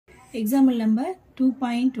Example number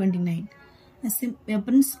 2.29. A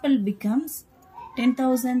principal becomes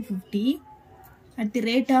 10,050 at the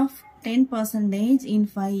rate of 10% in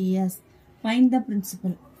 5 years. Find the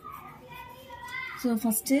principal. So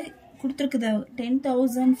first, கொடுத்திருக்குது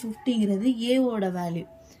 10,050 ங்கிறது A ஓட value.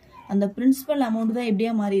 அந்த principal amount தான்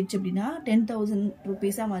எப்படியா மாறிடுச்சு அப்படின்னா 10,000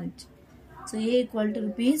 ரூபீஸா மாறிடுச்சு. So A equal to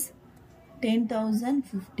rupees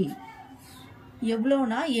 10,050.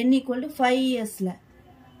 எவ்வளோனா n equal to 5 yearsல.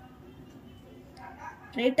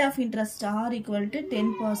 Rate of interest R equal to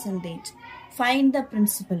 10%. Find the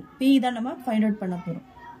principal. P தான் நம்ம find out பண்ண போறோம்.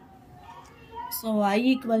 So I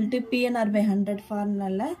equal to PNR by 100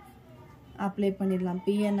 formula apply பண்ணிடலாம்.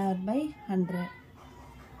 PNR by 100.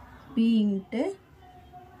 P into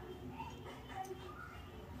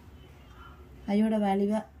I ஓட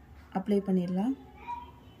வேல்யூவை apply பண்ணிடலாம்.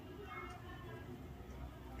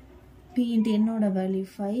 P into n ஓட value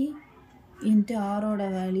 5 into R ஓட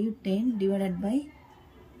வேல்யூ 10 divided by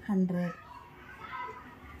 100.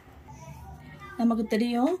 நமக்கு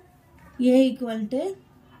தெரியும் A equal to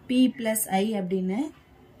P plus I அப்படின்னு.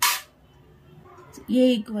 A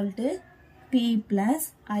equal to P plus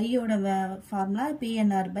I ஓட formula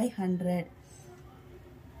PNR by 100.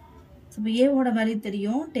 So A ஓட வேல்யூ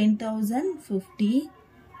தெரியும் 10,050.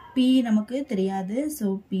 P நமக்கு தெரியாது. So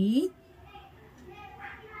P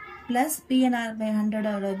plus PNR by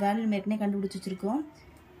 100 ஓட வேல்யூ மேற்கனவே கண்டுபிடிச்சு வச்சிருக்கோம்.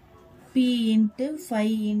 P into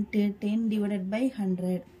 5 into 10 divided by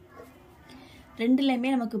 100. ரெண்டுலையுமே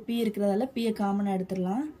நமக்கு P இருக்கிறதால P காமனாக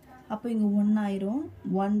எடுத்துடலாம். அப்போ இங்கே 1 ஆயிரும்.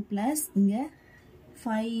 1 plus இங்கே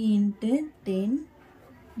 5 into 10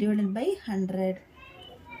 divided by 100.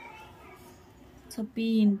 So P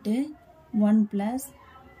into 1 plus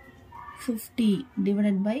 50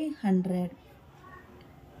 divided by 100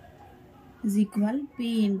 is equal P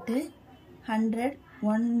into 100.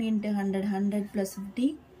 1 into 100, 100 plus 50,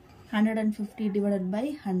 150 divided by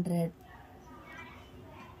 100.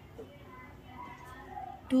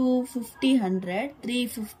 250, 100,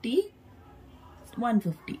 350,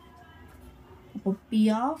 150. அப்போ P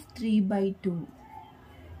of 3 by 2.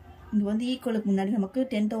 இங்கே வந்து ஈக்குவலுக்கு முன்னாடி நமக்கு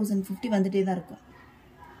 10,050 வந்துட்டே தான் இருக்கும்.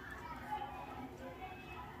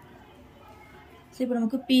 ஸோ இப்போ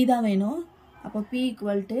நமக்கு P தான் வேணும். அப்போ P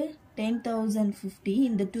equal to 10,050.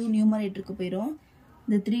 இந்த 2 நியூமரேட்டருக்கு போயிடும்.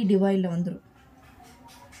 இந்த 3 டிவைடில் வந்துடும்.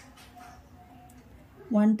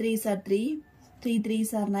 1 3s are 3, 3 3s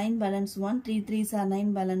are 9 balance 1, 3 3s are 9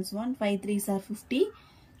 balance 1, 5 3s are 50,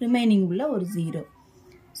 remaining உள்ள ஒரு 0.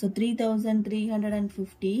 So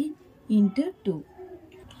 3,350 into 2.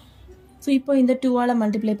 So இப்போ இந்த 2 ஆல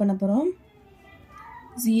மல்டிப்ளை பண்ண போகிறோம்.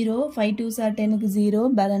 0, 5 2s are 10க்கு 0,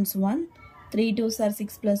 balance 1, 3 2s are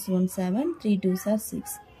 6 plus 1 7, 3 2s are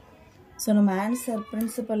 6. So நம்ம ஆன்சர்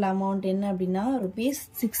பிரின்சிபல் அமௌண்ட் என்ன அப்படின்னா rupees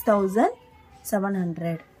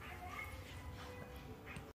 6,700.